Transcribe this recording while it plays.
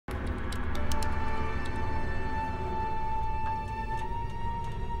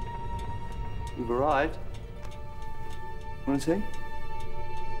We've arrived. Want to see?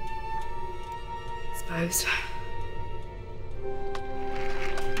 Suppose.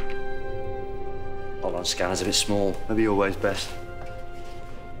 Hold on, scanner's a bit small. Maybe your way's best.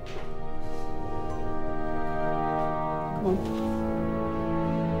 Come on.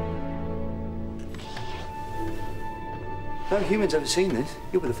 No human's ever seen this.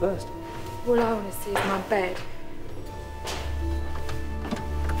 You'll be the first. All I want to see is my bed.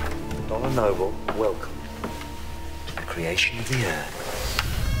 Donna Noble, welcome to the creation of the Earth.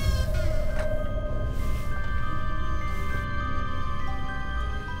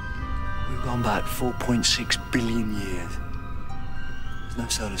 We've gone back 4.6 billion years. There's no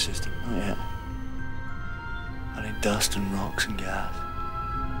solar system, not yet. Only dust and rocks and gas.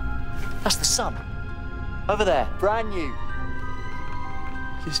 That's the sun. Over there, brand new.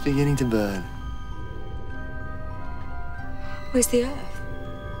 Just beginning to burn. Where's the Earth?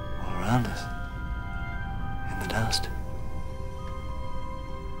 All around us. In the dust.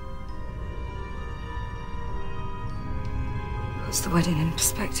 Puts the wedding in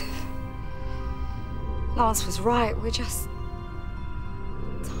perspective. Lance was right, we're just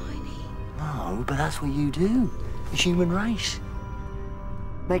tiny. No, but that's what you do. The human race.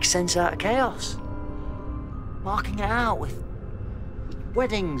 Make sense out of chaos. Marking it out with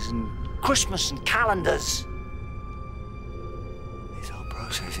weddings and Christmas and calendars. This whole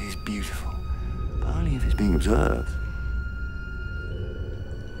process is beautiful, but only if it's being observed.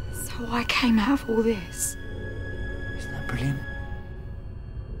 So I came out of all this. Isn't that brilliant?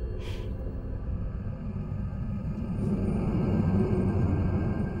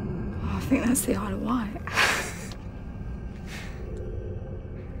 Oh, I think that's the Isle of Wight.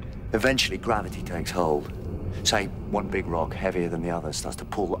 Eventually, gravity takes hold. Say, one big rock, heavier than the other, starts to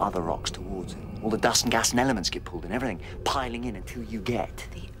pull other rocks towards it. All the dust and gas and elements get pulled in, everything piling in until you get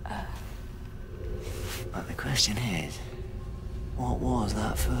The Earth. But the question is, what was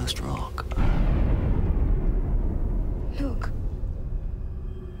that first rock? Look.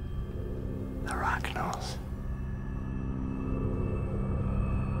 Arachnos.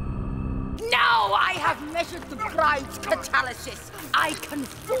 Now I have measured the bride's catalysis. I can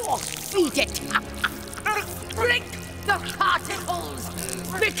force feed it. Drink the particles.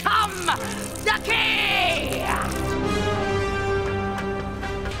 Become the key.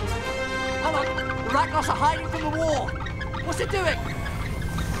 Hold on. The Arachnos are hiding from the war. What's it doing?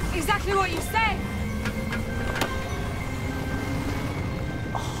 Exactly what you said.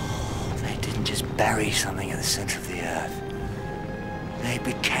 Oh, they didn't just bury something at the center of the Earth. They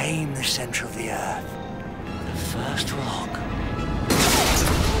became the center of the Earth. The first rock.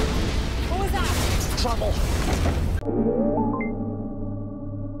 What was that? Trouble.